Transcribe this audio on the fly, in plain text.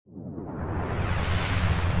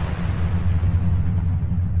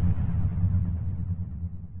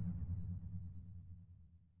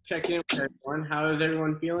check in with everyone. How is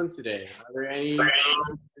everyone feeling today? Are there any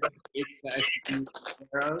dates that I should be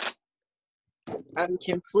aware of? I'm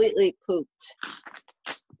completely pooped.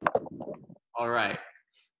 All right.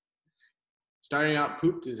 Starting out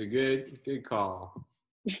pooped is a good call.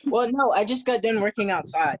 Well, no, I just got done working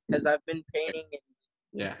outside because I've been painting.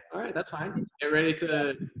 Yeah. All right, that's fine. Get ready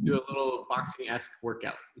to do a little boxing-esque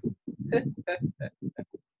workout.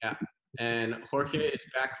 Yeah. And Jorge is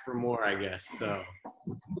back for more, I guess. So.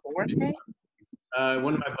 Jorge?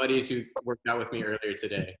 One of my buddies who worked out with me earlier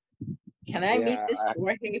today. Can I meet this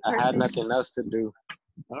Jorge person? I had nothing else to do.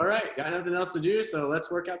 All right, got nothing else to do, so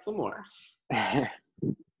let's work out some more.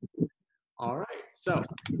 All right, so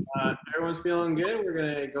everyone's feeling good. We're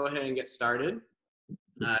gonna go ahead and get started.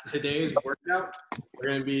 Today's workout, we're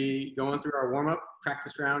gonna be going through our warm-up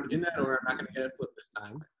practice round in that order. I'm not gonna get it flipped this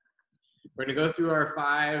time. We're gonna go through our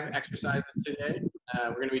 5 exercises today.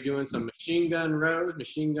 We're gonna be doing some machine gun rows,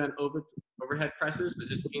 machine gun overhead presses. So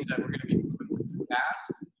this means that we're gonna be moving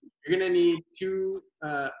fast. You're gonna need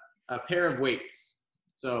a pair of weights.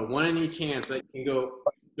 So one in each hand so that you can go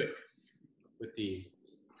quick with these.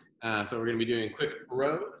 So we're gonna be doing quick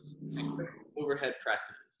rows and quick overhead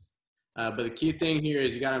presses. But the key thing here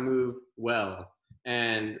is you gotta move well.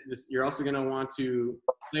 And you're also gonna want to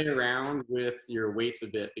play around with your weights a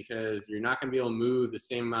bit because you're not gonna be able to move the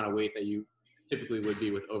same amount of weight that you typically would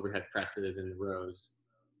be with overhead presses and rows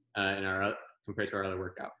compared to our other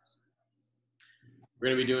workouts. We're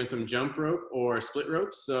gonna be doing some jump rope or split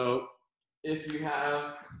ropes. So if you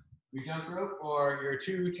have your jump rope or your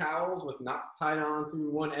 2 towels with knots tied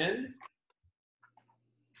onto one end,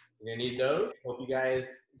 you're gonna need those. Hope you guys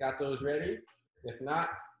got those ready. If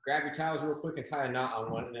not, grab your towels real quick and tie a knot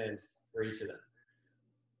on one end for each of them.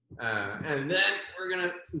 And then we're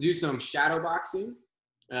gonna do some shadow boxing.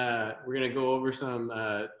 We're gonna go over some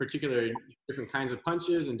particular different kinds of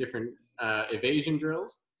punches and different evasion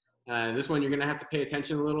drills. This one you're gonna have to pay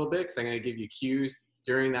attention a little bit because I'm gonna give you cues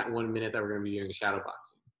during that 1 minute that we're gonna be doing shadow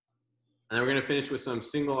boxing. And then we're gonna finish with some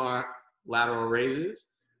single lateral raises.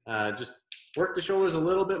 Just work the shoulders a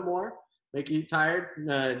little bit more, make you tired.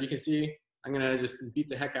 You can see I'm gonna just beat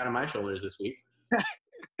the heck out of my shoulders this week.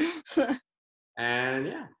 And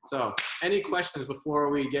yeah, so any questions before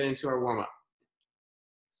we get into our warm-up?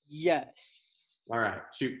 Yes. All right,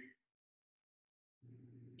 shoot.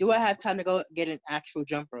 Do I have time to go get an actual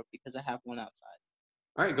jump rope because I have one outside?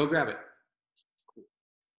 All right, go grab it. Cool.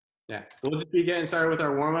 Yeah, we'll just be getting started with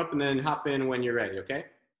our warm-up and then hop in when you're ready, okay?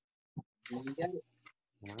 You got it.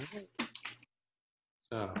 All right.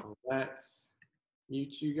 So let's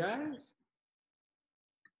mute you guys.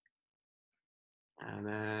 And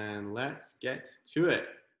then let's get to it.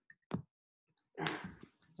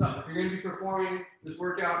 So if you're going to be performing this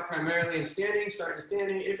workout primarily in standing, start in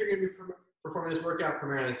standing. If you're going to be performing this workout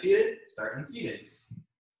primarily seated, start in seated.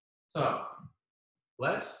 So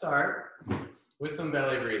let's start with some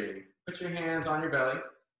belly breathing. Put your hands on your belly.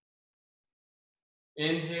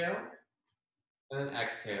 Inhale and then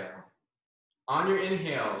exhale. On your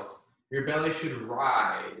inhales, your belly should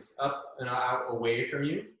rise up and out away from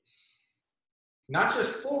you. Not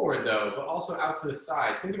just forward though, but also out to the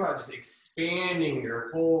sides. Think about just expanding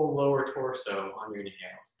your whole lower torso on your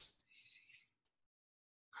inhales.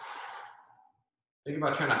 Think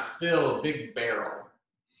about trying to fill a big barrel.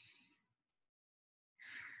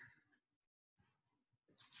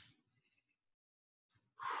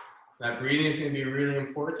 That breathing is going to be really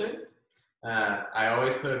important. I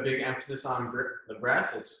always put a big emphasis on the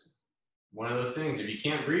breath. It's one of those things. If you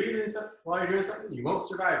can't breathe while you're doing something, you won't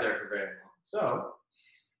survive there for very long. So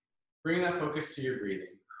bring that focus to your breathing.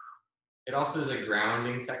 It also is a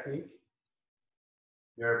grounding technique.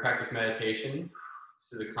 You ever practice meditation?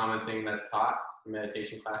 This is a common thing that's taught in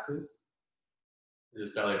meditation classes. This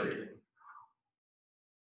is belly breathing.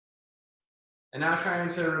 And now trying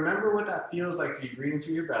to remember what that feels like to be breathing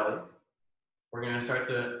through your belly. We're going to start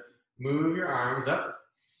to move your arms up.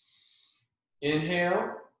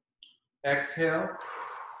 Inhale, exhale.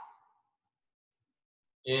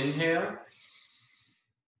 Inhale,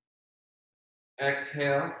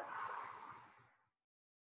 exhale,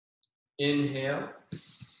 inhale,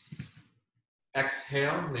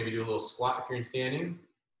 exhale. Maybe do a little squat if you're in standing.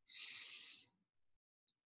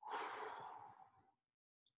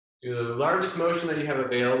 Do the largest motion that you have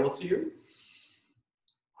available to you.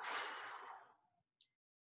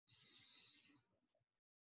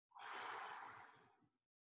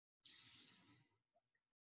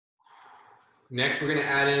 Next, we're going to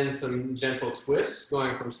add in some gentle twists,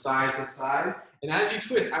 going from side to side. And as you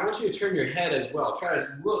twist, I want you to turn your head as well. Try to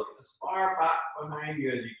look as far back behind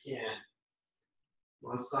you as you can.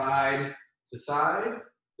 One side to side.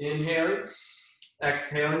 Inhaling,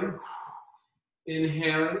 exhaling,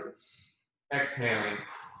 inhaling, exhaling.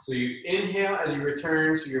 So you inhale as you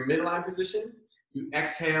return to your midline position. You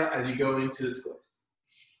exhale as you go into the twist.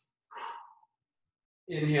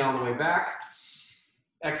 Inhale on the way back.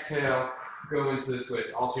 Exhale, go into the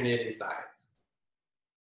twist, alternating sides.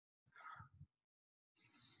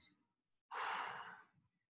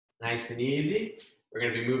 Nice and easy. We're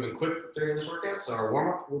going to be moving quick during this workout, so our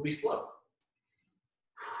warm-up will be slow.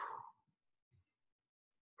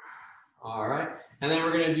 All right, and then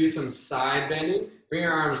we're going to do some side bending. Bring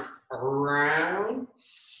your arms around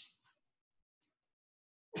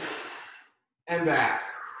and back.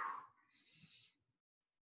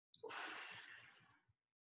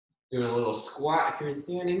 Doing a little squat if you're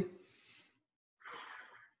standing.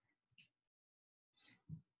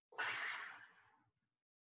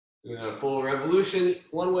 Doing a full revolution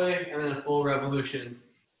one way and then a full revolution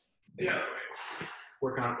the other way.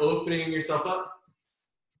 Work on opening yourself up.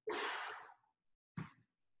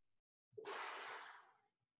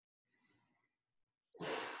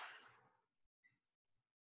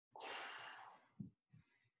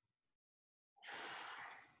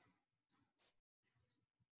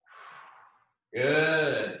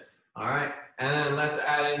 Good. All right. And then let's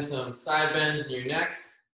add in some side bends in your neck.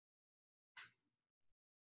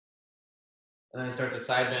 And then start to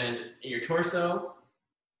side bend in your torso.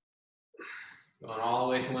 Going all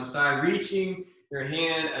the way to one side, reaching your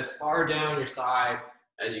hand as far down your side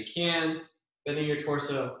as you can, bending your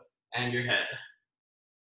torso and your head.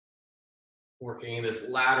 Working this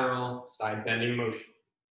lateral side bending motion.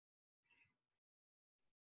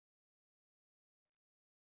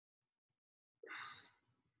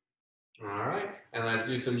 All right, and let's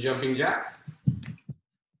do some jumping jacks.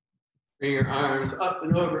 Bring your arms up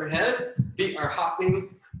and overhead. Feet are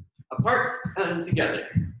hopping apart and together.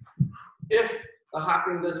 If the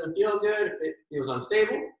hopping doesn't feel good, if it feels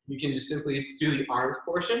unstable, you can just simply do the arms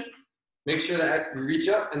portion. Make sure that you reach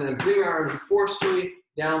up and then bring your arms forcefully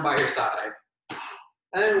down by your side.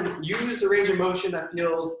 And then use the range of motion that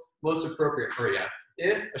feels most appropriate for you.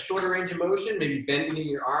 If a shorter range of motion, maybe bending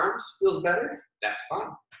your arms feels better, that's fine.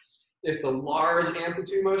 If the large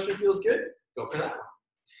amplitude motion feels good, go for that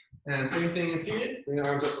one. And same thing in seated, bring the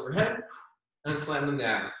arms up overhead and slam them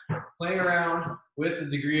down. Playing around with the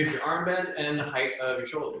degree of your arm bend and the height of your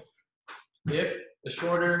shoulders. If the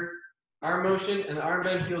shorter arm motion and the arm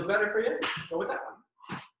bend feels better for you, go with that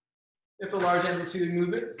one. If the large amplitude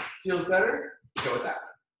movements feels better, go with that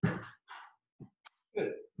one.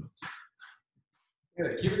 Good.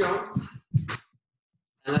 Good, keep it going.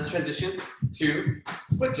 And let's transition to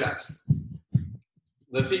split jacks.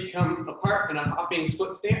 The feet come apart in a hopping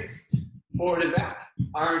split stance, forward and back.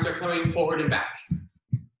 Arms are coming forward and back.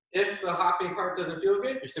 If the hopping part doesn't feel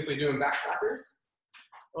good, you're simply doing back flappers.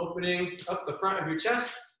 Opening up the front of your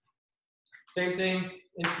chest. Same thing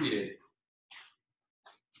in seated.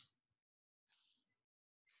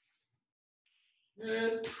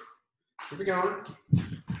 Good. Keep it going.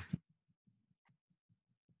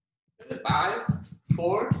 5,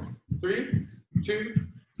 4, 3, 2,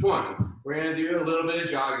 1. We're going to do a little bit of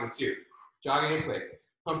jogging too. Jogging in place.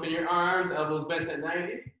 Pumping your arms, elbows bent at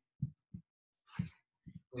 90.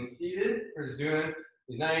 And seated, we're just doing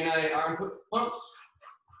these 90 arm pumps.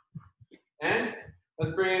 And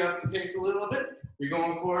let's bring it up the pace a little bit. You're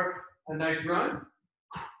going for a nice run.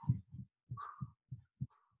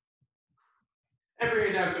 And bring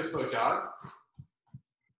it down to a slow jog.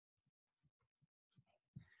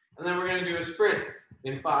 And then we're going to do a sprint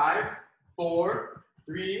in 5, 4,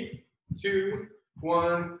 3, 2,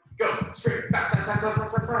 1, go. Sprint. Fast, fast, fast, fast,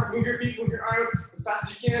 fast, fast, fast. Move your feet, move your arms as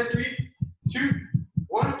fast as you can. 3, 2,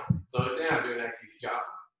 1. Slow it down. Do a nice easy jog.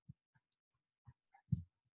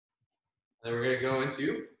 And then we're going to go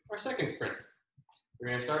into our second sprint. We're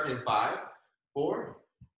going to start in 5, 4,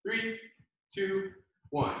 3, 2,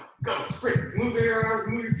 1. Go. Sprint. Move your arms,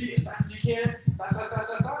 move your feet as fast as you can. Fast, fast,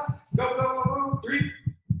 fast, fast, fast. Go, go, go, go. 3,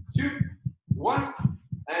 2, 1,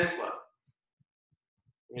 and slow.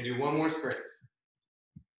 We're going to do one more sprint.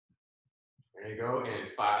 We're going to go in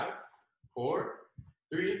 5, 4,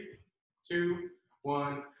 3, 2,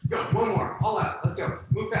 1, go. One more. All out. Let's go.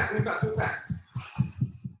 Move fast, move fast, move fast.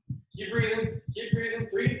 Keep breathing, keep breathing.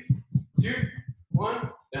 3, 2, 1,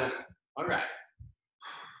 done. All right.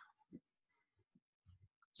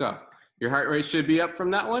 So your heart rate should be up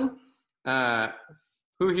from that one.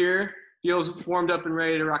 Who here feels warmed up and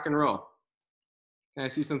ready to rock and roll? Can I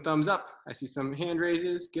see some thumbs up? I see some hand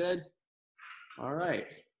raises. Good. All right.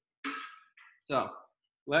 So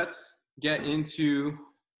let's get into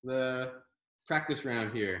the practice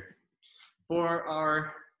round here. For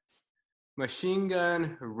our machine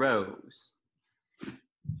gun rows.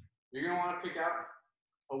 You're going to want to pick out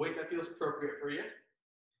a weight that feels appropriate for you.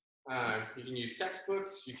 You can use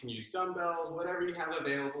textbooks, you can use dumbbells, whatever you have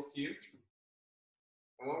available to you.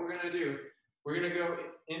 And what we're going to do, we're going to go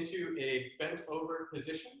into a bent over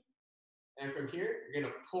position. And from here, you're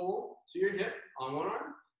going to pull to your hip on one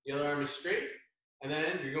arm, the other arm is straight, and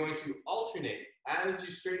then you're going to alternate. As you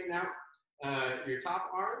straighten out your top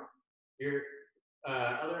arm, your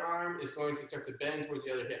other arm is going to start to bend towards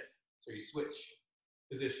the other hip. So you switch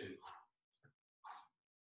position,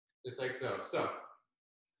 just like so. So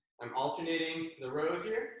I'm alternating the rows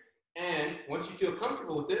here, and once you feel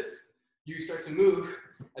comfortable with this, you start to move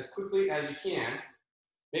as quickly as you can.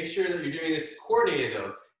 Make sure that you're doing this coordinated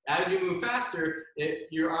though. As you move faster,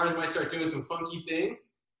 your arms might start doing some funky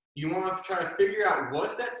things. You want to try to figure out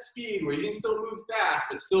what's that speed where you can still move fast,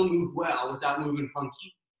 but still move well without moving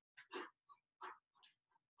funky.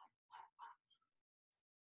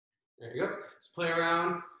 There you go. Let's play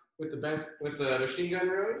around with the machine gun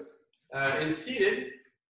rows. In seated,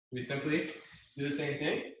 we simply do the same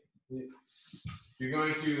thing. You're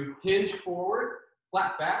going to hinge forward,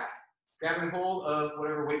 flat back, grabbing hold of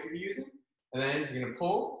whatever weight you're using, and then you're going to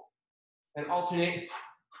pull and alternate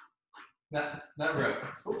that row.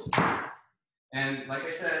 Oops. And like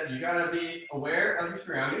I said, you got to be aware of your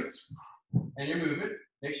surroundings and your movement.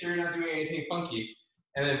 Make sure you're not doing anything funky,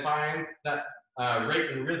 and then find that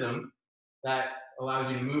rate and rhythm that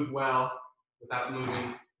allows you to move well without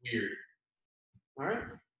moving weird. All right.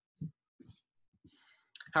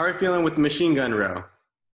 How are you feeling with the machine gun row?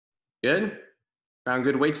 Good? Found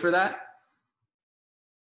good weights for that?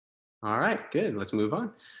 All right, good. Let's move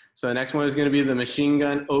on. So the next one is going to be the machine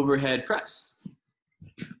gun overhead press.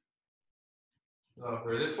 So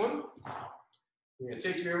for this one, you're going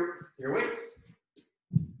to take your weights.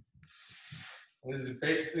 And this is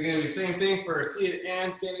basically going to be the same thing for seated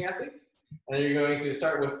and standing athletes. And then you're going to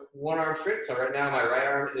start with one arm straight. So right now my right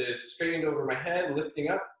arm is straightened over my head, lifting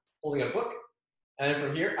up, holding a book. And then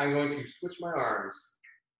from here, I'm going to switch my arms,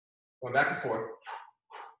 going back and forth.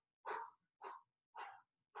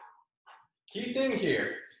 Key thing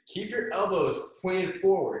here, keep your elbows pointed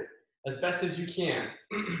forward as best as you can.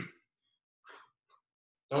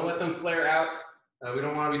 Don't let them flare out. We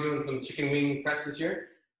don't want to be doing some chicken wing presses here.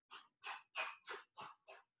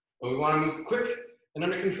 But we want to move quick and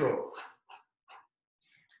under control.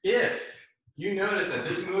 If you notice that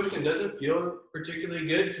this motion doesn't feel particularly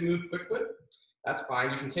good to move quick with, that's fine.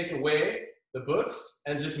 You can take away the books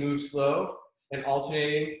and just move slow and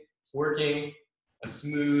alternating, working a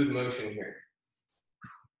smooth motion here.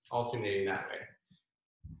 Alternating that way.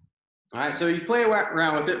 All right, so you play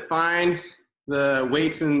around with it, find the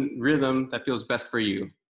weights and rhythm that feels best for you.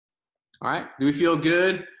 All right, do we feel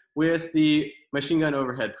good with the machine gun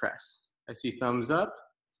overhead press? I see thumbs up.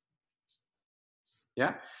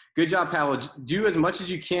 Yeah, good job, Pavel. Do as much as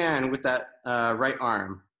you can with that right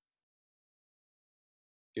arm.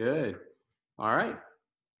 Good. All right.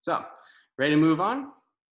 So, ready to move on?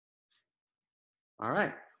 All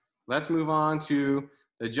right. Let's move on to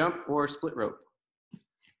the jump or split rope.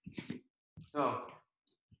 So,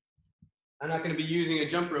 I'm not going to be using a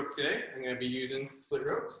jump rope today. I'm going to be using split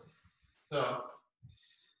ropes. So,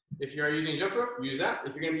 if you are using a jump rope, use that.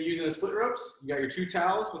 If you're going to be using the split ropes, you got your two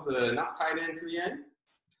towels with the knot tied into the end.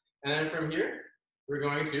 And then from here, we're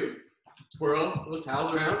going to twirl those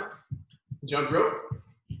towels around, jump rope.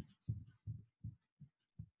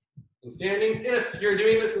 And standing, if you're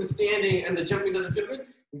doing this in standing and the jumping doesn't feel good,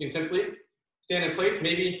 you can simply stand in place,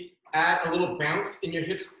 maybe add a little bounce in your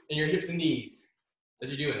hips and knees as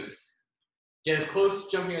you're doing this. Get as close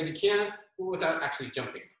to jumping as you can, but without actually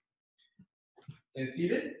jumping. And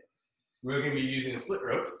seated, we're going to be using the split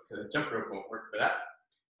ropes, because the jump rope won't work for that.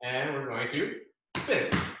 And we're going to spin.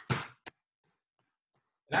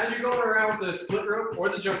 And as you're going around with the split rope or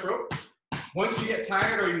the jump rope, once you get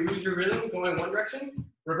tired or you lose your rhythm going one direction,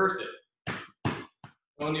 reverse it.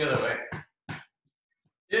 Going the other way.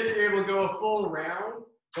 If you're able to go a full round,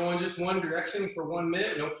 going just one direction for 1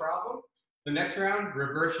 minute, no problem. The next round,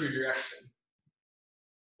 reverse your direction.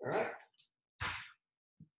 All right.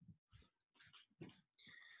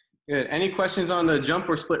 Good. Any questions on the jump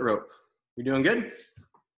or split rope? You doing good?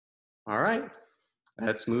 All right.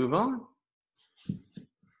 Let's move on.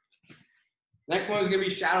 Next one is going to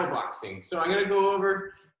be shadow boxing. So I'm going to go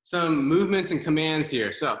over some movements and commands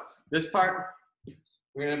here. So this part,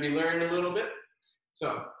 we're going to be learning a little bit.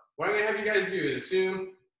 So what I'm going to have you guys do is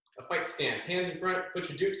assume a fight stance. Hands in front, put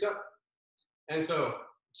your dukes up. And so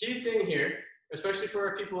key thing here, especially for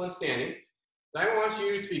our people in standing, is I want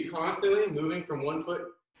you to be constantly moving from one foot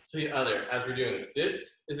to the other as we're doing this.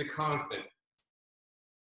 This is a constant.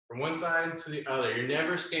 From one side to the other. You're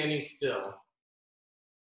never standing still.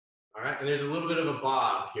 All right, and there's a little bit of a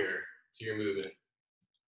bob here to your movement.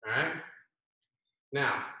 All right?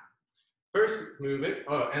 Now, first movement,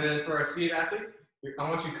 and then for our seated athletes, I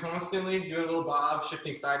want you constantly doing a little bob,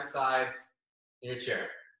 shifting side to side in your chair.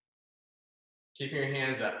 Keeping your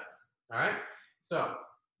hands up. All right? So,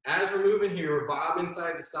 as we're moving here, we're bobbing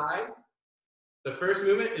side to side. The first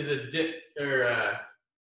movement is a dip, or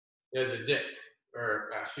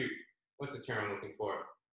shoot, what's the term I'm looking for?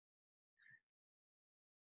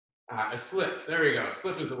 A slip, there we go.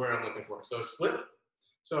 Slip is the word I'm looking for. So slip.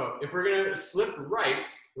 So if we're gonna slip right,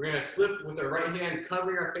 we're gonna slip with our right hand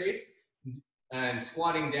covering our face and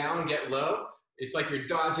squatting down, get low. It's like you're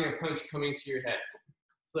dodging a punch coming to your head.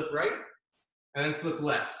 Slip right, and then slip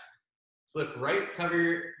left. Slip right,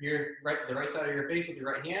 cover the right side of your face with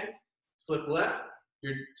your right hand. Slip left,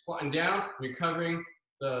 you're squatting down, you're covering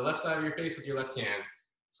the left side of your face with your left hand.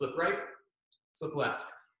 Slip right, slip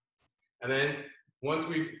left. And then once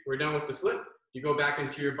we're done with the slip, you go back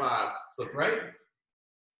into your bob. Slip right,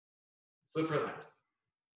 slip left.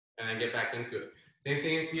 And then get back into it. Same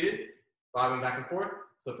thing in seated, bobbing back and forth,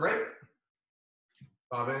 slip right,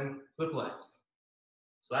 bobbing, slip left.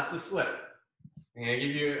 So that's the slip. I'm gonna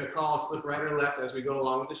give you a call, slip right or left as we go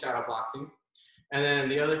along with the shadow boxing. And then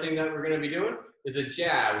the other thing that we're gonna be doing is a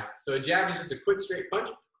jab. So a jab is just a quick straight punch,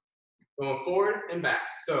 going forward and back.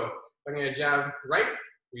 So I'm gonna jab right,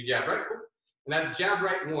 we jab right, and that's jab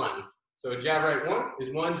right 1. So jab right 1 is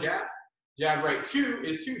 1 jab. Jab right 2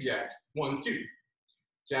 is 2 jabs, 1, 2.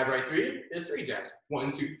 Jab right 3 is 3 jabs,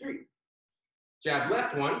 1, 2, 3. Jab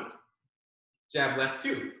left 1, jab left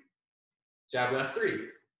 2, jab left 3.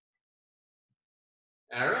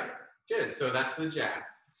 All right, good, so that's the jab.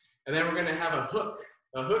 And then we're gonna have a hook.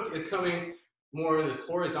 A hook is coming more of this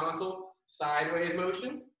horizontal, sideways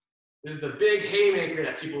motion. This is the big haymaker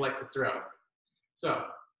that people like to throw. So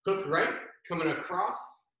hook right, coming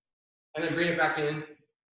across, and then bring it back in,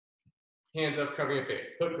 hands up, covering your face.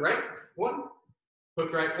 Hook right, 1,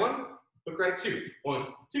 hook right 1, hook right 2, 1,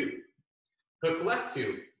 2. Hook left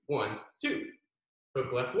 2, 1, 2.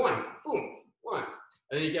 Hook left 1, boom, 1.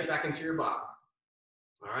 And then you get back into your bob.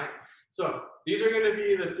 All right, so these are gonna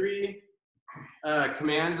be the 3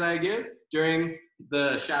 commands that I give during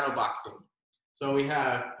the shadow boxing. So we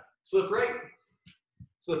have slip right,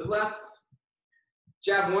 slip left,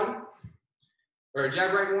 jab 1, or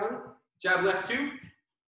jab right 1, jab left 2,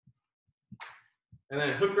 and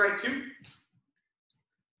then hook right 2,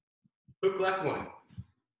 hook left 1.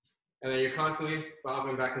 And then you're constantly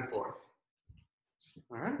bobbing back and forth.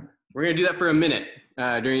 All right, we're gonna do that for a minute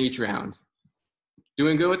during each round.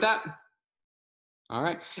 Doing good with that? All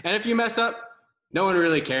right, and if you mess up, no one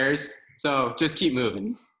really cares, so just keep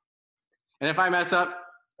moving. And if I mess up,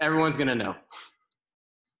 everyone's gonna know.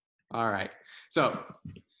 All right, so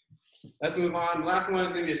let's move on. The last one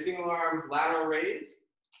is gonna be a single arm lateral raise.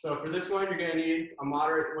 So for this one, you're gonna need a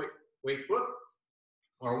moderate weight book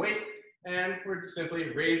or weight, and we're simply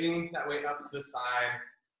raising that weight up to the side,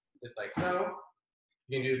 just like so.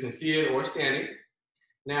 You can do this in seated or standing.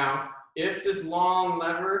 Now, if this long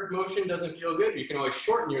lever motion doesn't feel good, you can always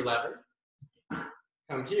shorten your lever.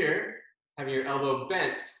 Come here, having your elbow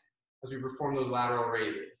bent as we perform those lateral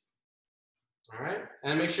raises. All right,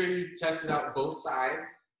 and make sure you test it out both sides,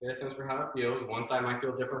 get a sense for how it feels. One side might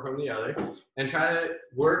feel different from the other, and try to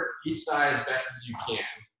work each side as best as you can.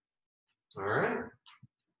 All right,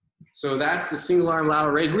 so that's the single arm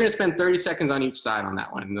lateral raise. We're gonna spend 30 seconds on each side on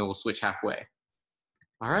that one, and then we'll switch halfway.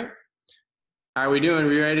 All right, how are we doing?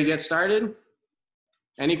 We ready to get started?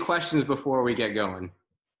 Any questions before we get going?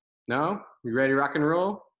 No? We ready to rock and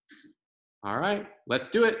roll? All right, let's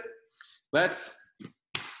do it. Let's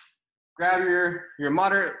grab your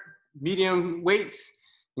moderate, medium weights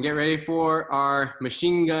and get ready for our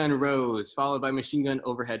machine gun rows, followed by machine gun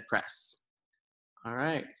overhead press. All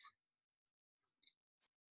right.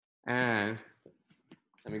 And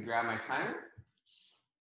let me grab my timer.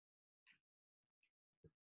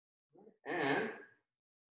 And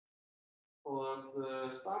pull up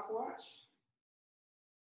the stopwatch.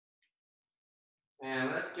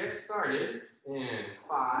 And let's get started in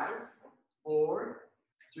 5, 4,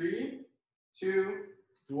 3, 2,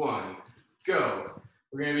 1, go.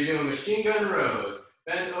 We're gonna be doing machine gun rows.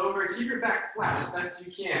 Bend over, keep your back flat as best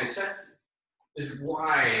you can. Chest is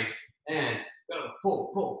wide, and go.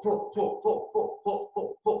 Pull, pull, pull, pull, pull, pull, pull,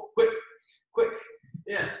 pull, pull, quick, quick.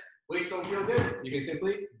 If weights don't feel good, you can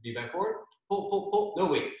simply be bent forward, pull, pull, pull, no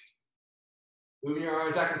weights. Moving your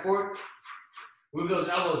arms back and forth. Move those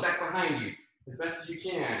elbows back behind you as best as you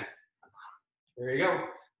can. There you go.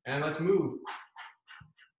 And let's move.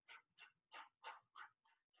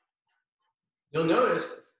 You'll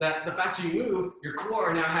notice that the faster you move, your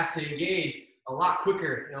core now has to engage a lot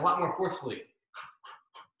quicker and a lot more forcefully.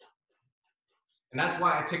 And that's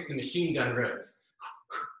why I picked the machine gun rows.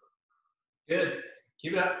 Good.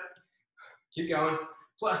 Keep it up. Keep going.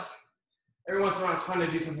 Plus, every once in a while it's fun to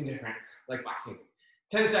do something different, like boxing.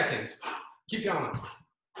 10 seconds. Keep going.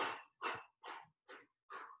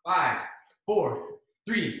 5, 4,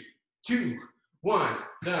 3, 2, 1.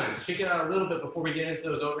 Done. Shake it out a little bit before we get into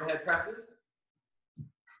those overhead presses.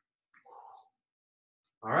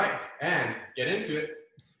 All right, and get into it.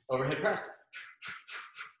 Overhead press.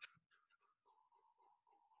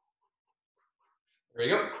 There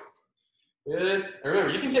you go. Good. And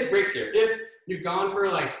remember, you can take breaks here. If you've gone for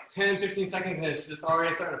like 10, 15 seconds and it's just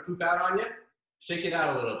already starting to poop out on you, shake it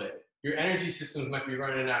out a little bit. Your energy systems might be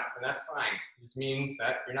running out, and that's fine. This means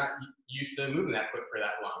that you're not used to moving that quick for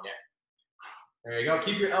that long yet. There you go.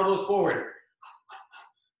 Keep your elbows forward.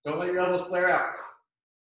 Don't let your elbows flare out.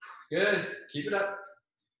 Good. Keep it up.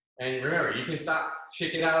 And remember, you can stop,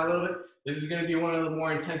 shake it out a little bit. This is going to be one of the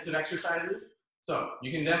more intensive exercises. So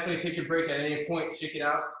you can definitely take your break at any point, shake it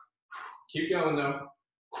out. Keep going though.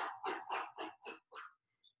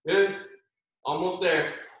 Good. Almost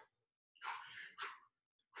there.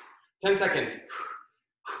 10 seconds.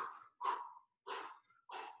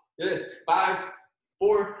 Good. 5,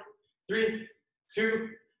 4, 3, 2,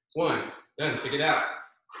 1. Done. Shake it out.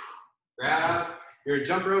 Grab your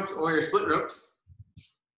jump ropes or your split ropes.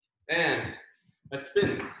 And let's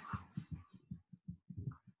spin.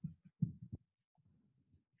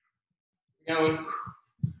 Going.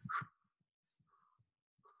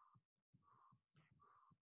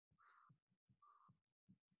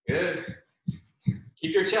 Good.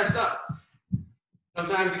 Keep your chest up.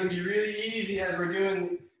 Sometimes it can be really easy as we're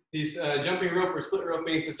doing these jumping rope or split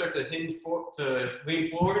roping to start to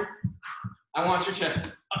lean forward. I want your chest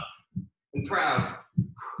up and proud.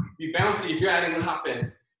 Be bouncy if you're adding the hop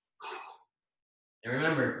in. And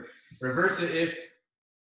remember, reverse it if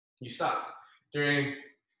you stop during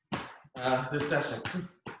this session.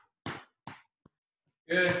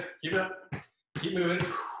 Good. Keep it up. Keep moving.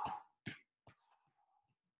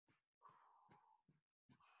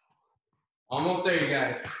 Almost there, you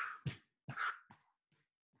guys.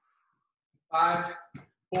 5,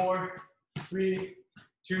 4, 3,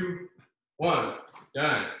 2, 1.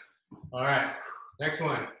 Done. All right. Next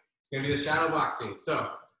one. It's going to be the shadow boxing.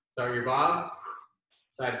 So start your bob.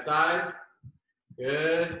 Side to side.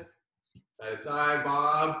 Good. Side to side.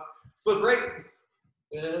 Bob. Slip right.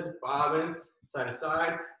 Good. Bobbing. Side to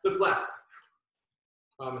side. Slip left.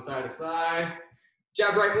 Bobbing side to side.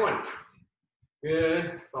 Jab right 1.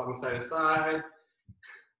 Good. Bobbing side to side.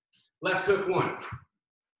 Left hook 1.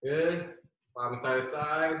 Good. Bobbing side to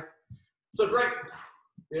side. Slip right.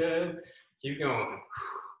 Good. Keep going.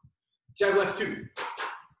 Jab left 2.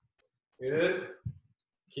 Good.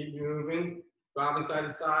 Keep moving. Bobbing side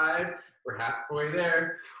to side. We're halfway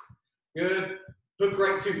there. Good. Hook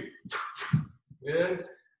right 2. Good.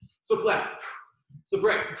 Slip left. Slip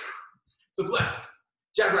right. Slip left.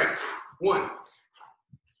 Jab right. 1.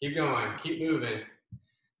 Keep going. Keep moving.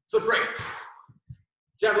 Slip right.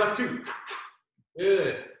 Jab left 2.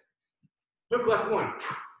 Good. Hook left 1.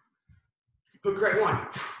 Hook right 1.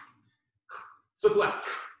 Slip left.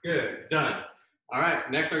 Good. Done. All right.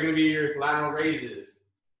 Next are going to be your lateral raises.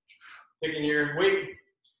 Picking your weight,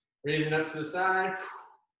 raising up to the side,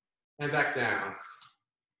 and back down.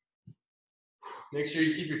 Make sure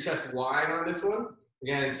you keep your chest wide on this one.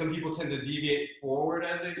 Again, some people tend to deviate forward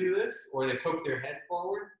as they do this, or they poke their head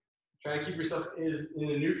forward. Try to keep yourself in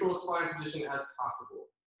a neutral spine position as possible.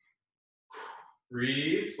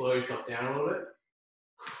 Breathe, slow yourself down a little bit.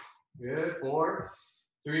 Good, 4,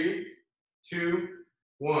 3, 2,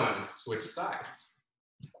 1. Switch sides.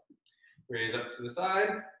 Raise up to the side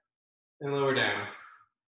and lower down.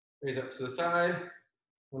 Raise up to the side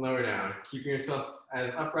and lower down. Keeping yourself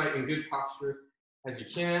as upright and good posture as you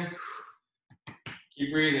can.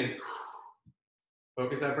 Keep breathing.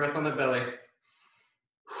 Focus that breath on the belly.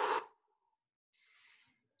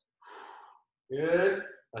 Good.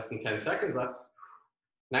 Less than 10 seconds left.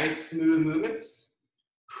 Nice smooth movements.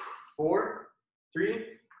 4, 3,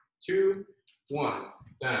 2, 1.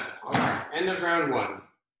 Done. All right. End of round 1.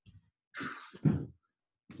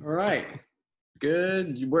 All right.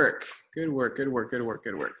 Good work. Good work. Good work. Good work.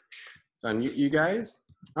 Good work. So unmute you guys.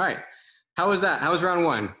 All right. How was that? How was round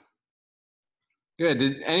 1? Good.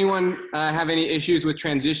 Did anyone have any issues with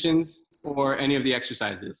transitions or any of the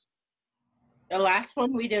exercises? The last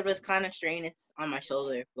one we did was kind of strenuous on my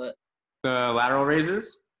shoulder, but The lateral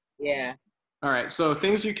raises? yeah. All right, so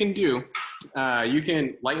things you can do, you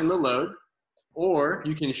can lighten the load, or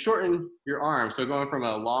you can shorten your arm. So going from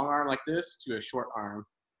a long arm like this to a short arm.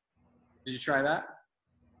 Did you try that?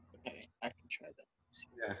 Okay, I can try that.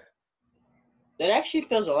 Yeah. That actually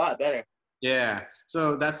feels a lot better. Yeah,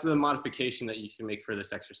 so that's the modification that you can make for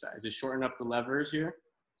this exercise. Just shorten up the levers here,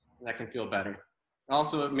 and that can feel better.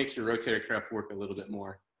 Also, it makes your rotator cuff work a little bit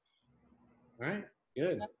more. All right,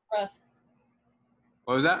 good. That was rough.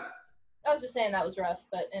 What was that? I was just saying that was rough,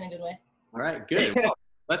 but in a good way. All right, good. Well,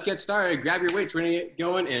 let's get started. Grab your weights. We're gonna get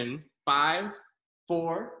going in 5,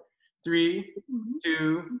 4, 3,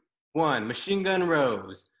 2, 1. Machine gun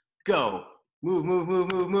rows. Go. Move, move,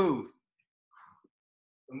 move, move, move.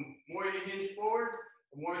 The more you hinge forward,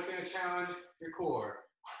 the more it's gonna challenge your core.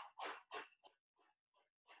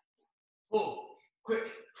 Pull, quick.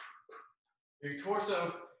 Your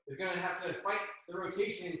torso is gonna have to fight the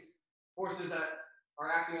rotation forces that are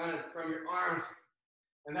acting on it from your arms,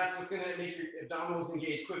 and that's what's gonna make your abdominals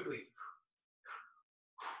engage quickly.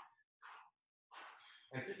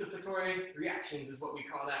 Anticipatory reactions is what we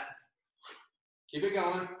call that. Keep it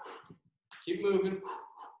going, keep moving,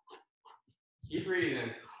 keep breathing.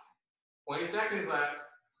 20 seconds left.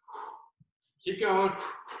 Keep going.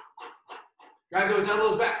 Drive those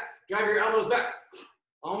elbows back. Drive your elbows back.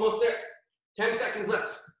 Almost there. 10 seconds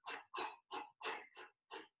left.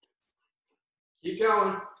 Keep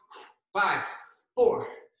going. 5, 4,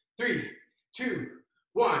 3, 2,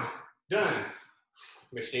 1. Done.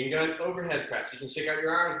 Machine gun overhead press. You can shake out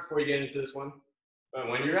your arms before you get into this one. But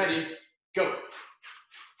when you're ready, go.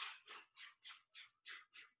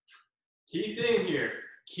 Key thing here,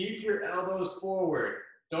 keep your elbows forward.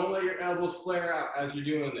 Don't let your elbows flare out as you're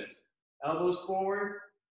doing this. Elbows forward,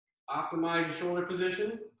 optimize your shoulder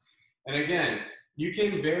position. And again, you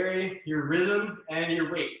can vary your rhythm and your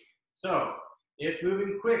weight. So if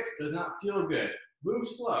moving quick does not feel good, move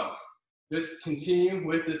slow. Just continue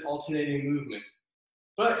with this alternating movement.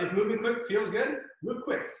 But if moving quick feels good, move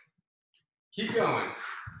quick. Keep going.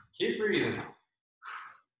 Keep breathing.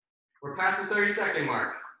 We're past the 30-second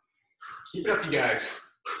mark. Keep it up, you guys.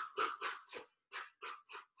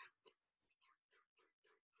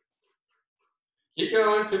 Keep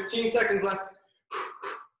going. 15 seconds left.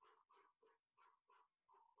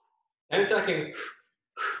 10 seconds.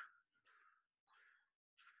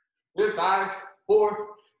 Good. 5, 4,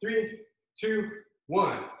 3, 2,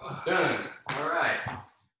 1. Done. All right.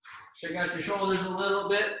 Shake out your shoulders a little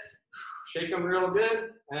bit. Shake them real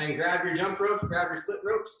good. And then grab your jump ropes, grab your split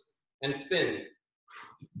ropes, and spin.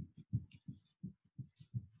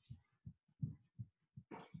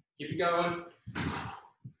 Keep it going.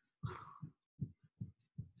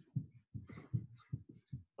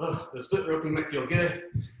 Oh, the split roping might feel good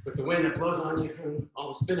with the wind that blows on you from all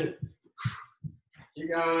the spinning.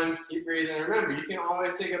 Keep going, keep breathing. Remember, you can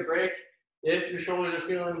always take a break if your shoulders are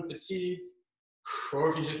feeling fatigued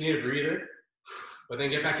or if you just need a breather, but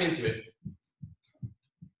then get back into it.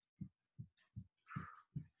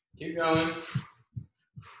 Keep going.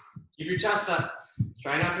 Keep your chest up.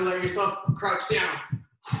 Try not to let yourself crouch down.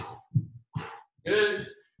 Good.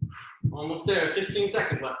 Almost there. 15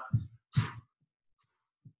 seconds left.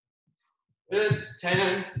 Good.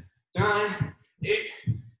 10, 9, 8,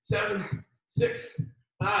 7, 6,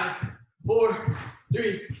 5, 4,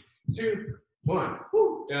 3, 2, 1.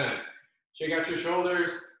 Woo. Done. Shake out your shoulders.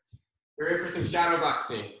 You're ready for some shadow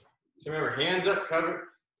boxing. So remember, hands up, cover,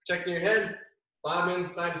 protecting your head, bobbing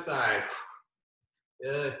side to side.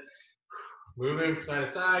 Good. Moving from side to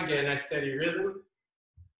side, get a nice steady rhythm.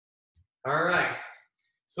 All right.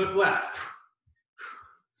 Slip left.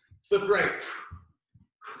 Slip right.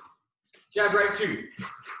 Jab right 2.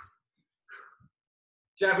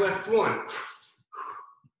 Jab left 1.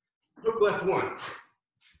 Hook left 1.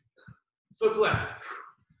 Slip left.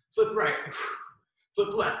 Slip right.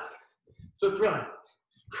 Slip left. Slip right.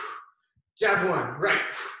 Jab 1. Right.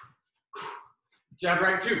 Jab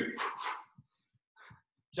right 2.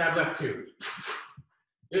 Jab left 2.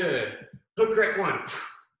 Good. Hook right 1.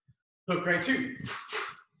 Hook right 2.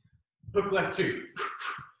 Hook left 2.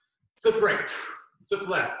 Slip right. Slip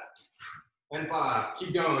left. And 5.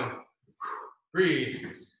 Keep going. Breathe.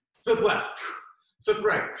 Slip left. Slip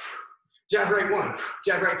right. Jab right 1.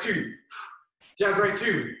 Jab right 2. Jab right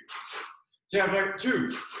 2. Jab right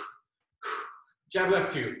 2. Jab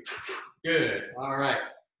left 2. Good. All right.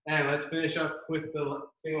 And let's finish up with the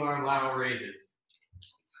single arm lateral raises.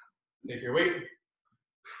 Take your weight.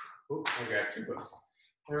 Ooh, I grabbed 2 books.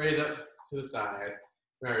 And raise up to the side.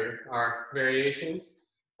 Remember, our variations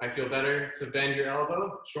might feel better to bend your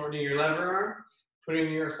elbow, shortening your lever arm,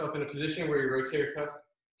 putting yourself in a position where your rotator cuff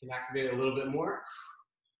can activate a little bit more.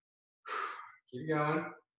 Keep going.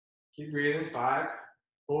 Keep breathing. 5,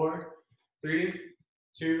 4, 3,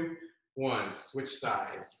 2, 1. Switch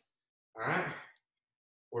sides. All right.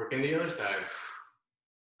 Working the other side.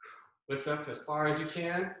 Lift up as far as you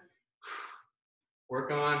can.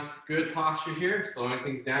 Work on good posture here, slowing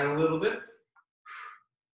things down a little bit.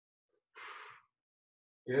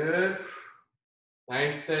 Good.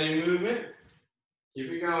 Nice steady movement.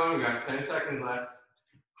 Keep it going. We got 10 seconds left.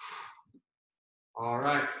 All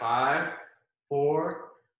right. 5, 4,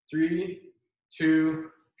 3, 2,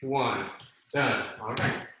 1. Done. All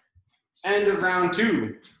right. End of round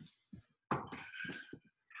 2.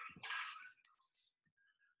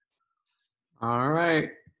 All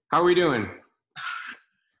right. How are we doing?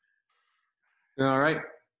 All right.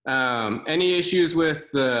 Any issues with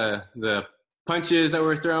the punches that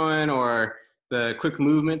we're throwing or the quick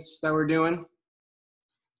movements that we're doing?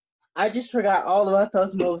 I just forgot all about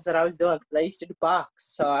those moves that I was doing because I used to do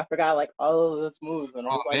box, so I forgot like all of those moves. And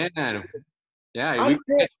I was like, man. Yeah.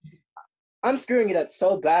 I'm screwing it up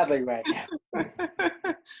so badly right now.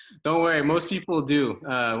 Don't worry, most people do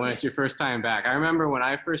when it's your first time back. I remember when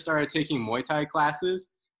I first started taking Muay Thai classes,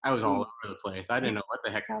 I was all over the place. I didn't know what the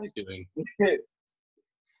heck I was doing.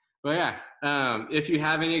 But yeah, if you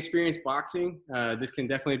have any experience boxing, this can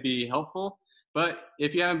definitely be helpful. But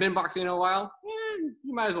if you haven't been boxing in a while,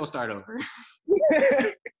 you might as well start over.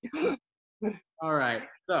 All right,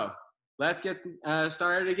 so let's get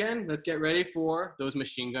started again. Let's get ready for those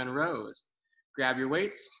machine gun rows. Grab your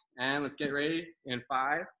weights and let's get ready in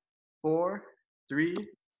 5, 4, 3,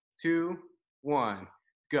 2, 1.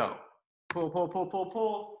 Go. Pull, pull, pull, pull,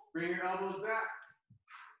 pull. Bring your elbows back.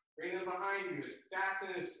 Bring them behind you as fast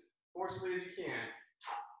and as forcefully as you can.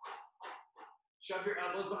 Shove your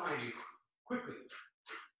elbows behind you. Quickly.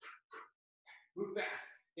 Move fast.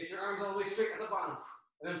 Get your arms all the way straight at the bottom.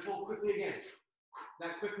 And then pull quickly again.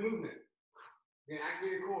 That quick movement is going to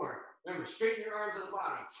activate your core. Remember, straighten your arms at the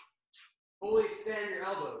bottom. Fully extend your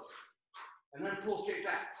elbows. And then pull straight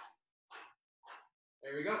back.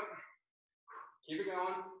 There we go. Keep it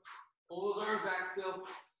going. Pull those arms back still.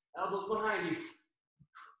 Elbows behind you.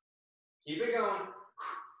 Keep it going.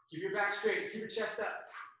 Keep your back straight. Keep your chest up.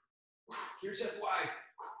 Keep your chest wide.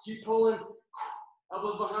 Keep pulling.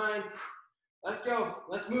 Elbows behind. Let's go.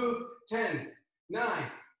 Let's move. 10,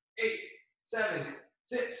 9, 8, 7,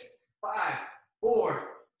 6, 5, 4,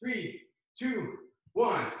 3, 2,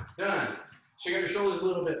 1. Done. Check out your shoulders a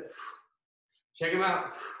little bit. Check them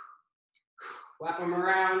out. Flap them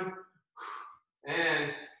around.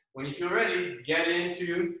 And when you feel ready, get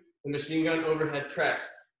into the machine gun overhead press.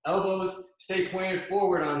 Elbows stay pointed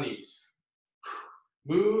forward on these.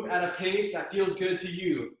 Move at a pace that feels good to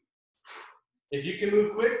you. If you can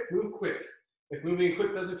move quick, move quick. If moving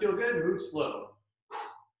quick doesn't feel good, move slow.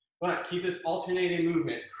 But keep this alternating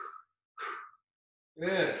movement.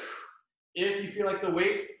 Good. If you feel like the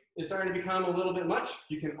weight is starting to become a little bit much,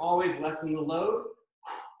 you can always lessen the load.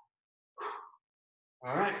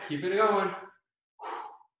 All right, keep it going.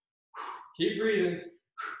 Keep breathing.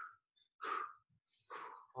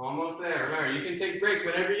 Almost there. Remember, you can take breaks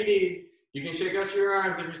whenever you need. You can shake out your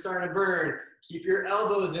arms if you're starting to burn. Keep your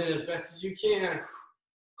elbows in as best as you can.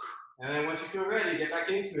 And then once you feel ready, get back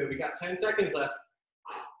into it. We got 10 seconds left.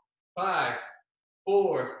 5,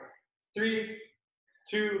 4, 3,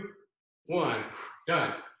 2, 1.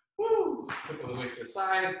 Done. Woo! Put those weights to the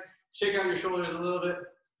side. Shake out your shoulders a little bit.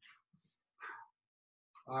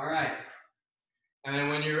 All right. And then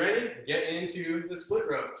when you're ready, get into the split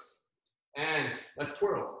ropes. And let's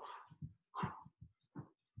twirl.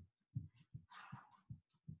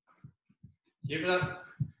 Keep it up.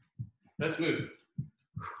 Let's move.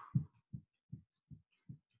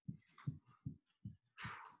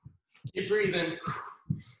 Keep breathing.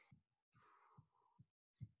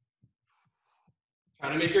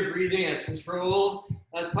 Try to make your breathing as controlled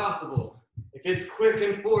as possible. If it's quick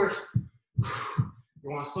and forced, you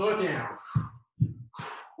want to slow it down.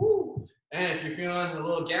 And if you're feeling a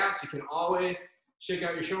little gassed, you can always shake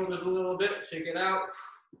out your shoulders a little bit, shake it out,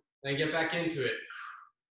 and get back into it.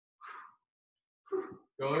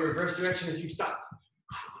 Go in reverse direction if you stopped.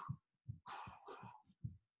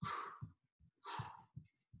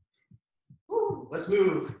 Let's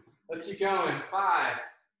move. Let's keep going. 5,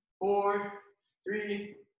 4,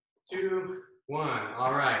 3, 2, 1.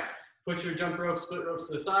 All right. Put your jump ropes, split ropes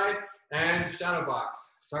to the side, and shadow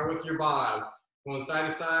box. Start with your bob. Going side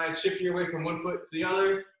to side, shift your weight from one foot to the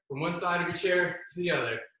other, from one side of your chair to the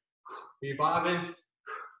other. Be bobbing.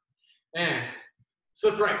 And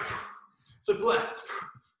slip right, slip left,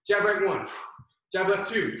 jab right 1, jab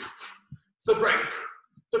left 2, slip right,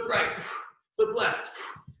 slip left,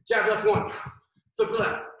 jab left 1, slip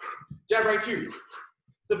left, Jab right 2.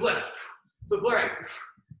 Slip left. Slip right.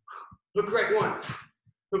 Hook right 1.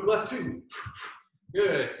 Hook left 2.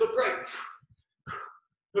 Good. Slip right.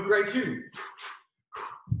 Hook right 2.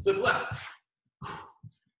 Slip left.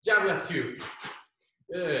 Jab left 2.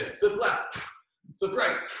 Good. Slip left. Slip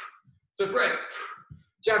right. Slip right.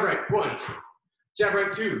 Jab right 1. Jab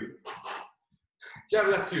right 2. Jab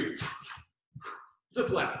left 2. Slip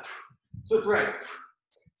left. Slip right.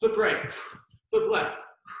 Slip right. Slip left.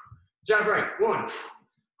 Jab right 1.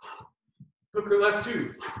 Hooker left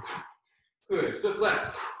 2. Good. Slip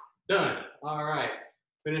left. Done. All right.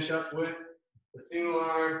 Finish up with the single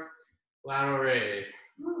arm lateral raise.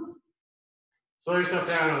 Slow yourself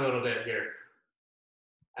down a little bit here.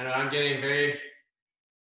 I know I'm getting very,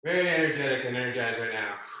 very energetic and energized right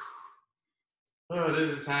now. Oh, this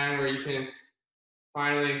is a time where you can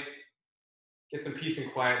finally get some peace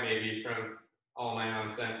and quiet maybe from all my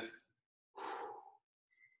nonsense.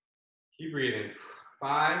 Keep breathing.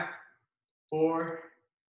 5, 4,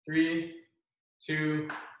 3, 2,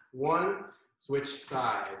 1. Switch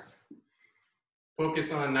sides.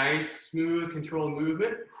 Focus on nice, smooth, controlled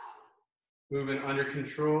movement. Movement under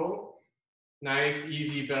control. Nice,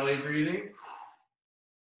 easy belly breathing.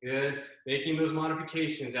 Good. Making those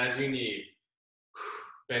modifications as you need.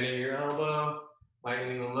 Bending your elbow,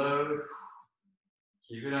 lightening the load.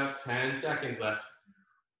 Keep it up. 10 seconds left.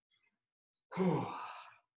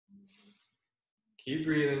 Keep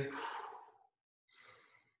breathing.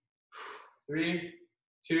 3,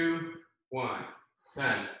 2, 1.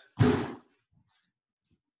 10.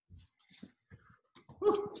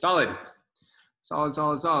 Solid. Solid,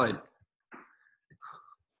 solid, solid.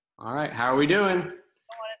 All right, how are we doing? I don't want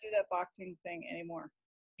to do that boxing thing anymore.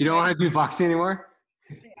 You don't want to do boxing anymore?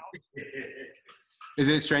 Something else. Is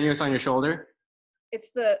it strenuous on your shoulder?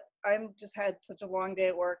 It's the, I'm just had such a long day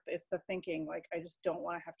at work. It's the thinking. Like, I just don't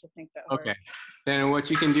want to have to think that hard. Okay. Then what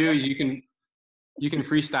you can do is you can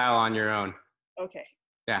freestyle on your own. Okay.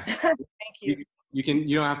 Yeah. Thank you.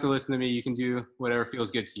 You don't have to listen to me. You can do whatever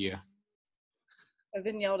feels good to you. I've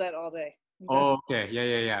been yelled at all day. Oh, okay.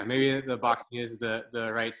 Yeah. Maybe the boxing is the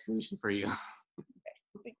right solution for you. Okay.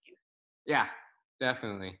 Thank you. Yeah,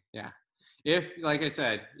 definitely. Yeah. If, like I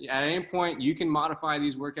said, at any point you can modify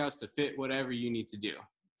these workouts to fit whatever you need to do,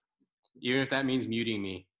 even if that means muting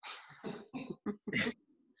me.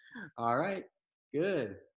 All right,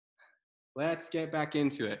 good. Let's get back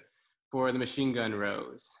into it for the machine gun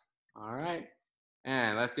rows. All right,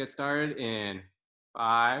 and let's get started in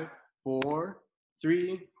 5, 4,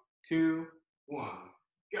 3, 2, 1,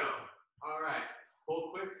 go. All right, pull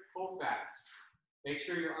quick, pull fast. Make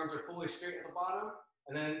sure your arms are fully straight at the bottom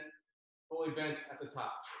and then fully bent at the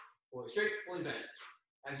top. Fully straight, fully bent.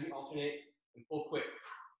 As you alternate and pull quick.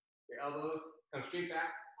 Your elbows come straight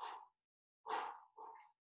back.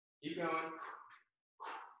 Keep going.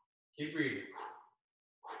 Keep breathing.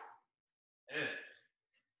 Good.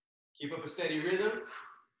 Keep up a steady rhythm.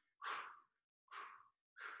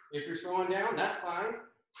 If you're slowing down, that's fine.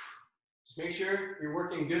 Just make sure you're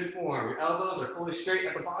working good form. Your elbows are fully straight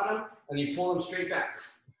at the bottom, and you pull them straight back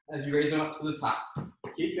as you raise them up to the top.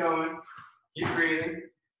 Keep going. Keep breathing.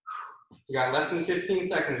 We got less than 15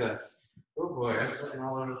 seconds left. Oh boy, I'm sweating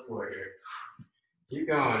all over the floor here. Keep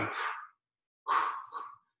going.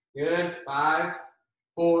 Good. 5,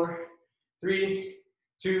 4, 3,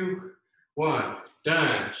 2, 1.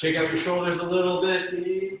 Done. Shake out your shoulders a little bit,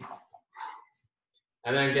 maybe.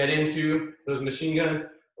 And then get into those machine gun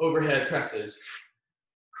overhead presses.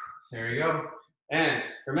 There you go. And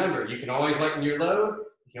remember, you can always lighten your load.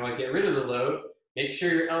 You can always get rid of the load. Make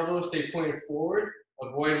sure your elbows stay pointed forward.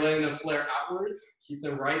 Avoid letting them flare outwards. Keep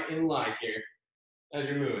them right in line here as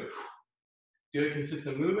you're moving. Good,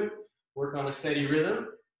 consistent movement. Work on a steady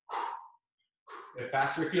rhythm. If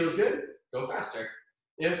faster feels good, go faster.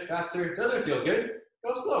 If faster doesn't feel good,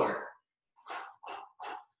 go slower.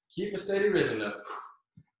 Keep a steady rhythm though.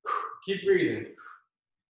 Keep breathing.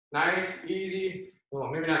 Nice, easy,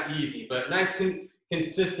 well, maybe not easy, but nice,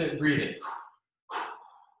 consistent breathing.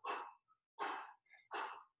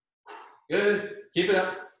 Good. Keep it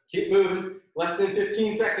up. Keep moving. Less than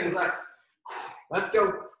 15 seconds left. Let's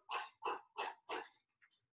go.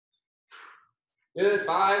 Good.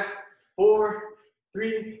 5, 4,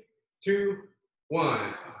 3, 2,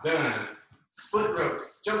 1. Done. Split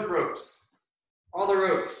ropes, jump ropes, all the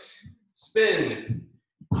ropes. Spin.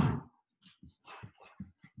 All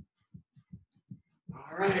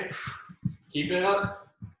right. Keep it up.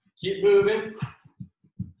 Keep moving.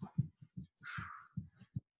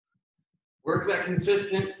 Work that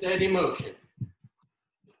consistent, steady motion.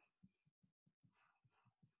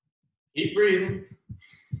 Keep breathing.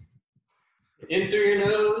 In through your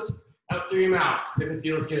nose, Out through your mouth if it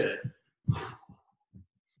feels good.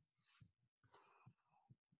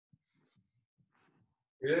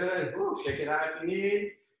 Good. Woo, shake it out if you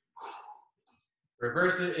need.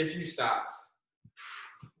 Reverse it if you stopped.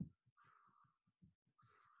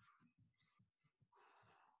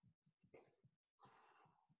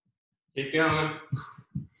 Keep going.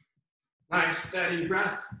 Nice, steady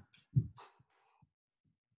breath.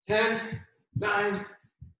 10, 9,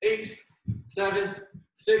 8, 7,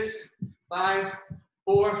 6, 5,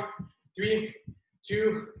 4, 3,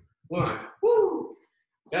 2, 1. Woo!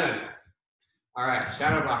 Done. All right,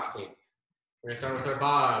 shadow boxing. We're gonna start with our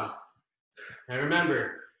bob. And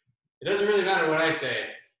remember, it doesn't really matter what I say.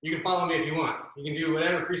 You can follow me if you want. You can do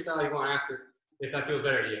whatever freestyle you want after, if that feels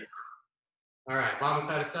better to you. All right, bobbing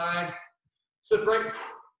side to side. Slip right,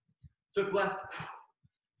 slip left,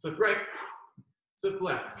 slip right, slip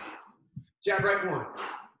left. Jab right 1,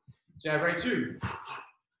 jab right 2.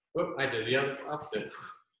 Whoop, I did the other opposite.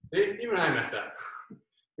 See, even I mess up.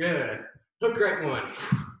 Good. Hook right 1,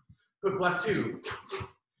 hook left 2.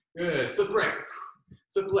 Good. Slip right,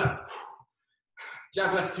 slip left.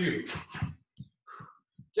 Jab left 2.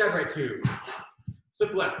 Jab right 2.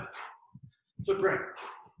 Slip left, slip right,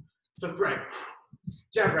 slip right.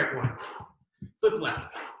 Jab right 1. Slip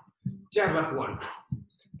left. Jab left 1.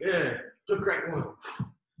 Good. Hook right 1.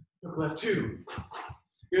 Hook left 2.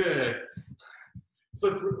 Good.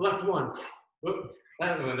 Slip left 1. Whoop.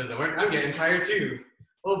 That one doesn't work. I'm getting tired too.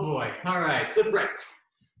 Oh boy. All right. Slip right.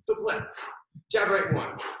 Slip left. Jab right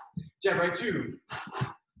 1. Jab right 2.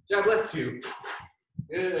 Jab left 2.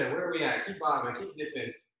 Good. Where are we at? Keep bobbing. Keep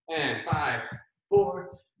dipping. And 5,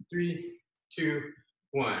 4, 3, 2,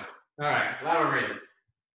 1. All right. Lateral raises.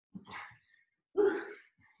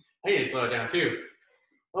 I need to slow it down too.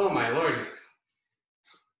 Oh my lord.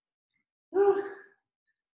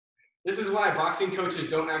 This is why boxing coaches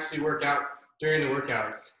don't actually work out during the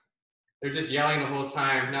workouts. They're just yelling the whole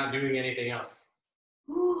time, not doing anything else.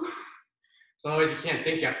 So always you can't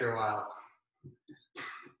think after a while.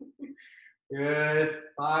 Good.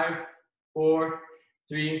 5, 4,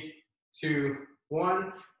 3, 2,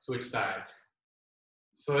 1. Switch sides.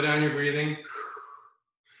 Slow down your breathing.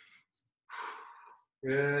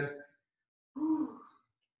 Good.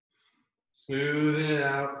 Smoothing it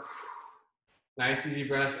out. Nice easy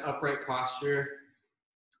breaths, upright posture.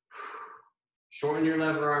 Shorten your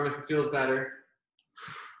lever arm if it feels better.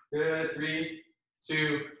 Good. 3,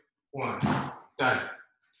 2, 1. Done.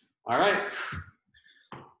 All right.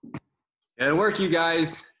 Good work, you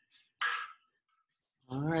guys.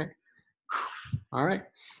 All right. All right.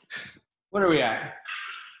 What are we at?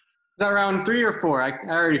 Is that round 3 or 4? I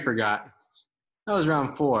already forgot. That was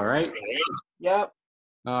round 4, right? Yep.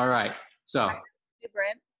 All right. So, Hey,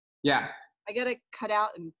 Brent, yeah. I gotta cut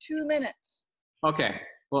out in 2 minutes. Okay.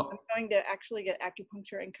 Well, I'm going to actually get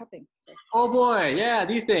acupuncture and cupping. So oh boy. Yeah,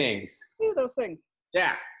 these things. do those things.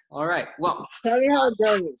 Yeah. All right. Well, Tell me how it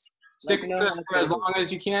goes. stick Let with me know us how it for as goes. long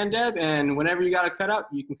as you can, Deb, and whenever you got to cut out,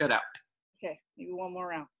 you can cut out. Okay, maybe one more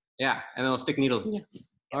round. Yeah, and then we'll stick needles in you.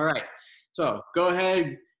 All right. So go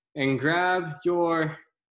ahead and grab your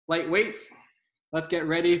light weights. Let's get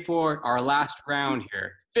ready for our last round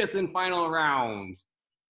here. 5th and final round.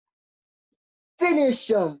 Finish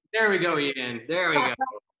them. There we go, Ian. There we go.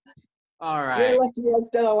 All right. You're lucky I'm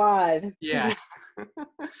still alive. Yeah.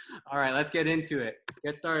 All right, let's get into it.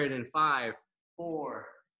 Get started in 5, 4,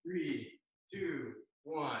 3, 2,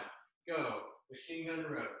 1. Go. Machine gun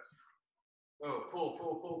rows. Go. Pull,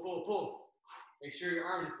 pull, pull, pull, pull. Make sure your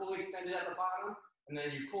arms are fully extended at the bottom, and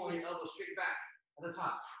then you pull your elbows straight back at the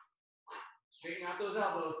top. Straighten out those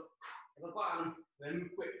elbows at the bottom, then move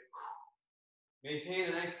quick. Maintain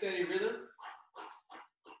a nice steady rhythm.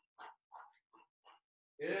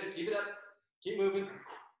 Good. Keep it up. Keep moving.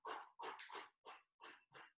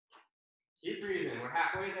 Keep breathing. We're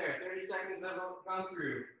halfway there. 30 seconds have gone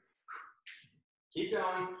through. Keep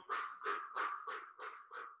going.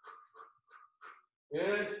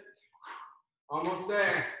 Good. Almost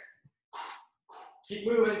there. Keep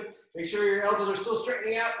moving. Make sure your elbows are still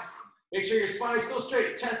straightening out. Make sure your spine is still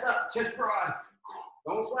straight. Chest up, chest broad.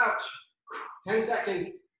 Don't slouch. 10 seconds.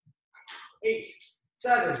 8,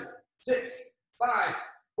 7, 6, 5,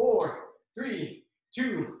 4, 3,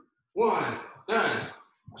 2, 1. Done.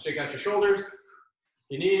 Shake out your shoulders if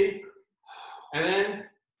you need. And then,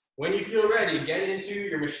 when you feel ready, get into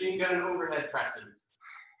your machine gun overhead presses.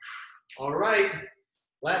 All right,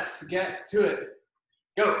 let's get to it.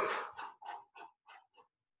 Go.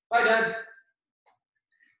 Bye, Dad.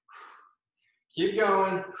 Keep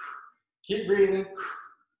going. Keep breathing.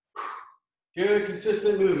 Good,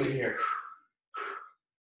 consistent movement here.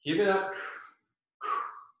 Keep it up.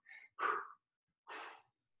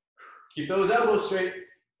 Keep those elbows straight,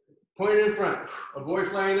 pointed in front.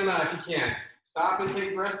 Avoid flaring them out if you can. Stop and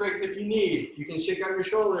take rest breaks if you need. You can shake out your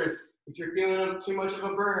shoulders if you're feeling too much of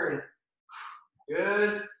a burn.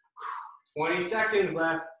 Good. 20 seconds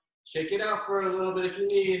left. Shake it out for a little bit if you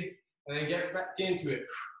need, and then get back into it.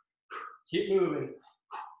 Keep moving.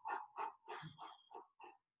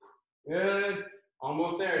 Good.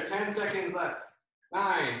 Almost there. 10 seconds left.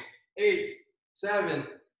 9, 8, 7,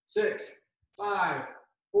 6, 5,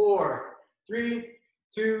 4, 3,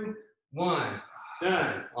 2, 1.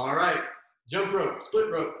 Done. All right. Jump rope,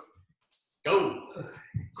 split rope. Go.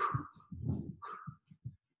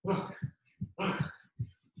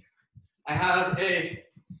 I have a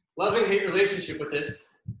love-and-hate relationship with this.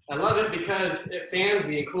 I love it because it fans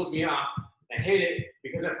me and cools me off. I hate it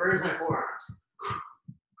because it burns my forearms.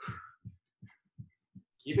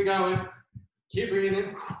 Keep it going. Keep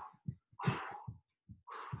breathing.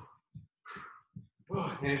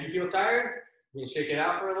 And if you feel tired, you can shake it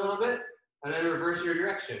out for a little bit and then reverse your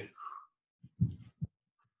direction.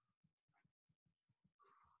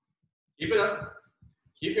 Keep it up.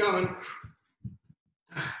 Keep going.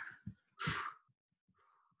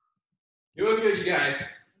 Doing good, you guys.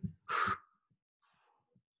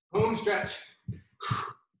 Home stretch.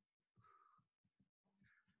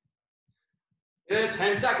 Good,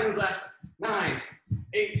 10 seconds left. 9,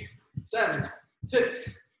 8, 7,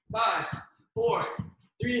 6, 5, 4,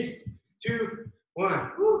 3, 2,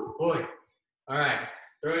 1. Woo, boy. All right,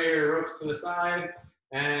 throw your ropes to the side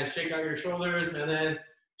and shake out your shoulders and then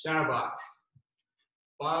shadow box.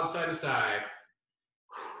 Bob side to side.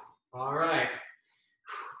 All right.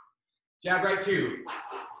 Jab right 2.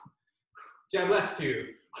 Jab left 2.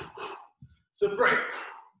 Slip right.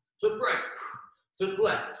 Slip right. Slip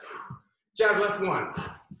left. Jab left 1.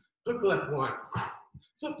 Hook left 1.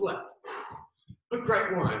 Slip left. Hook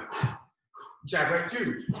right 1. Jab right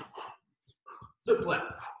 2. Slip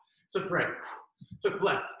left. Slip right. Slip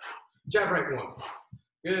left. Jab right 1.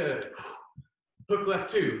 Good. Hook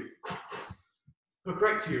left 2. Hook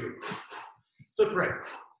right 2. Slip right.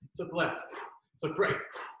 Slip left. Slip right.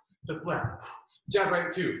 Slip left. Jab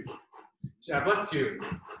right 2. Jab left 2.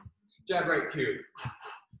 Jab right 2.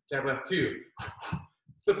 Jab left 2.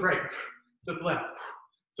 Slip right. Slip left.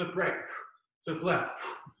 Slip right. Slip left.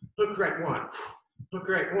 Hook right 1. Hook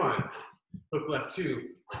right 1. Hook left 2.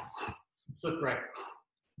 Slip right.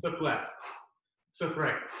 Slip left. Slip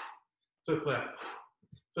right. Slip left.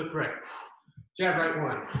 Slip right. Jab right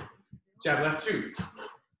 1. Jab left 2.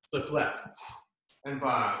 Slip left. And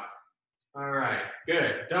bob. All right,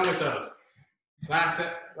 good. Done with those. Last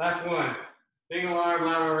one. Single arm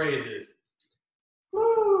lateral raises.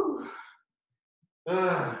 Woo.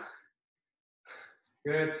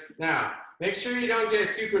 Good. Now, make sure you don't get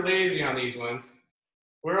super lazy on these ones.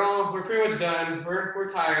 We're pretty much done. We're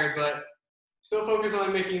tired, but still focus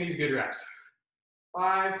on making these good reps.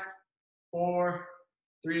 5, 4,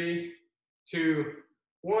 3, 2,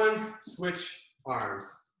 1. Switch arms.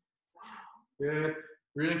 Good.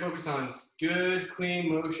 Really focus on good,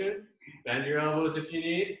 clean motion. Bend your elbows if you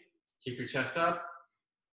need. Keep your chest up.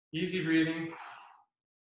 Easy breathing.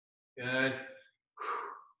 Good.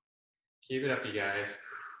 Keep it up, you guys.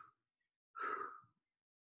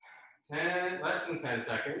 10, less than 10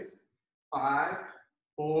 seconds. 5,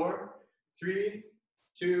 4, 3,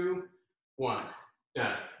 2, 1.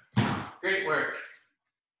 Done. Great work.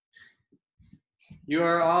 You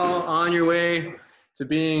are all on your way to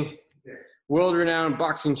being world-renowned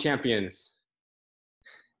boxing champions.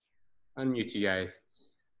 Unmute you guys.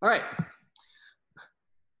 All right.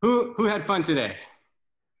 Who had fun today?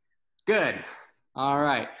 Good. All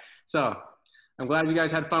right. So I'm glad you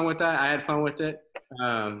guys had fun with that. I had fun with it.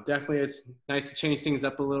 Definitely, it's nice to change things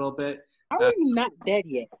up a little bit. How are you not dead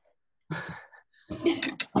yet? I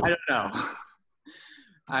don't know.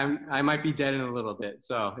 I might be dead in a little bit.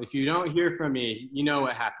 So if you don't hear from me, you know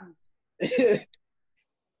what happened.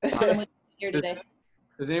 Here today.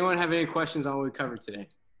 Does anyone have any questions on what we covered today?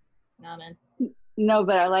 Nah, man. No,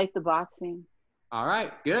 but I like the boxing. All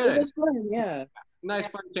right, It good. was fun, yeah. It's a nice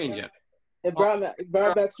fun change up. It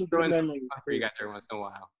brought back some good memories. For you guys every once in a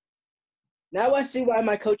while. Now I see why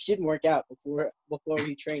my coach didn't work out before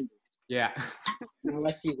he trained us. Yeah. Now I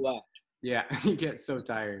see why. Yeah, you get so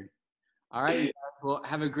tired. All right, you guys, well,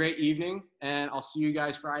 have a great evening, and I'll see you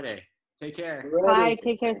guys Friday. Take care. Bye.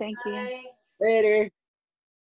 Take care. Thank you. Bye. Later.